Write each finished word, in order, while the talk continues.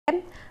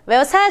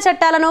వ్యవసాయ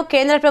చట్టాలను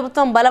కేంద్ర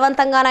ప్రభుత్వం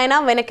బలవంతంగానైనా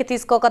వెనక్కి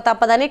తీసుకోక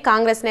తప్పదని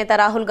కాంగ్రెస్ నేత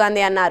రాహుల్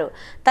గాంధీ అన్నారు.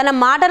 తన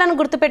మాటలను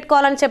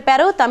గుర్తుపెట్టుకోవాలని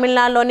చెప్పారు.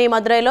 తమిళనాడులోని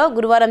మదురైలో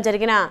గురువారం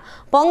జరిగిన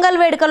పొంగల్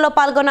వేడుకల్లో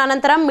పాల్గొన్న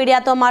అనంతరం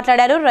మీడియాతో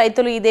మాట్లాడారు.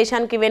 రైతులు ఈ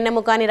దేశానికి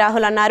వెన్నెముక అని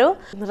రాహుల్ అన్నారు.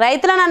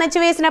 రైతులను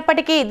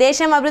అణచివేసినప్పటికీ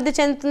దేశం అభివృద్ధి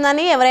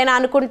చెందుతుందని ఎవరైనా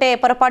అనుకుంటే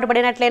పొరపాటు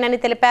పడినట్లేనని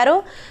తెలిపారు.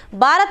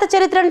 భారత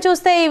చరిత్రను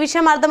చూస్తే ఈ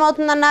విషయం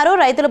అర్థమవుతుందన్నారు.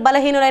 రైతులు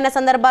బలహీనులైన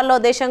సందర్భాల్లో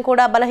దేశం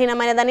కూడా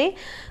బలహీనమైనదని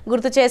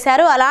గుర్తు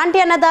చేశారు. అలాంటి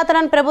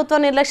అన్నదాతలను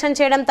ప్రభుత్వం నిర్లక్ష్యం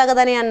చేయడం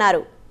తగదని అన్నారు.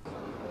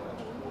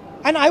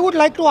 And I would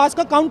like to ask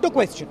a counter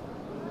question.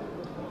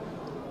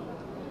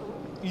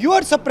 You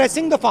are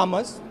suppressing the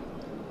farmers.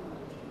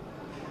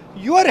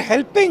 You are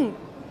helping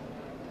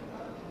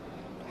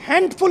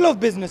handful of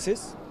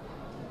businesses.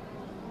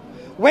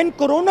 When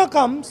corona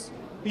comes,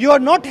 you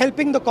are not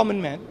helping the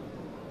common man.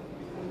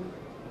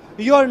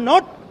 You are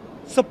not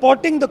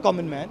supporting the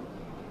common man.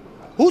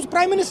 Whose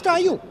prime minister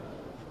are you?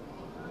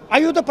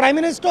 Are you the prime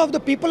minister of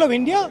the people of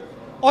India?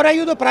 Or are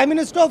you the prime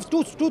minister of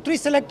two, three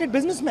selected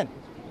businessmen?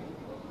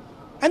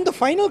 And the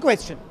final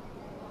question,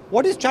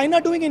 what is China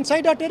doing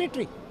inside our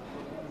territory?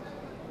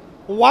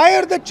 Why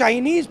are the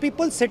Chinese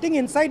people sitting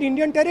inside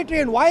Indian territory?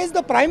 And why is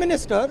the prime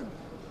minister,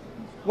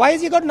 why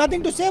has he got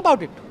nothing to say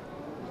about it?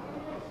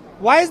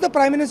 Why is the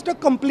prime minister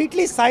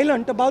completely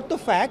silent about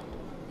the fact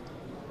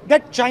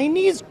that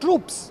Chinese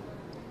troops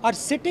are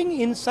sitting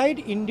inside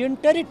Indian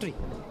territory?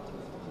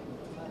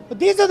 But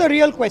these are the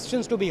real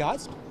questions to be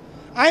asked.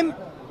 I'm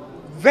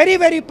very,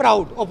 very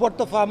proud of what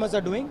the farmers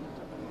are doing,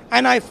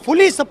 and I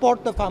fully support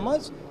the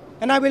farmers,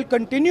 and I will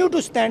continue to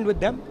stand with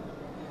them.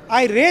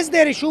 I raised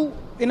their issue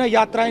in a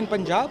yatra in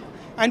Punjab,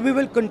 and we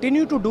will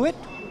continue to do it.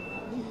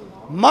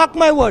 Mark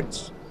my words,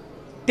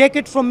 take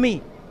it from me,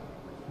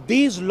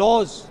 these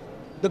laws,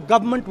 the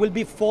government will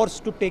be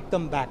forced to take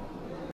them back.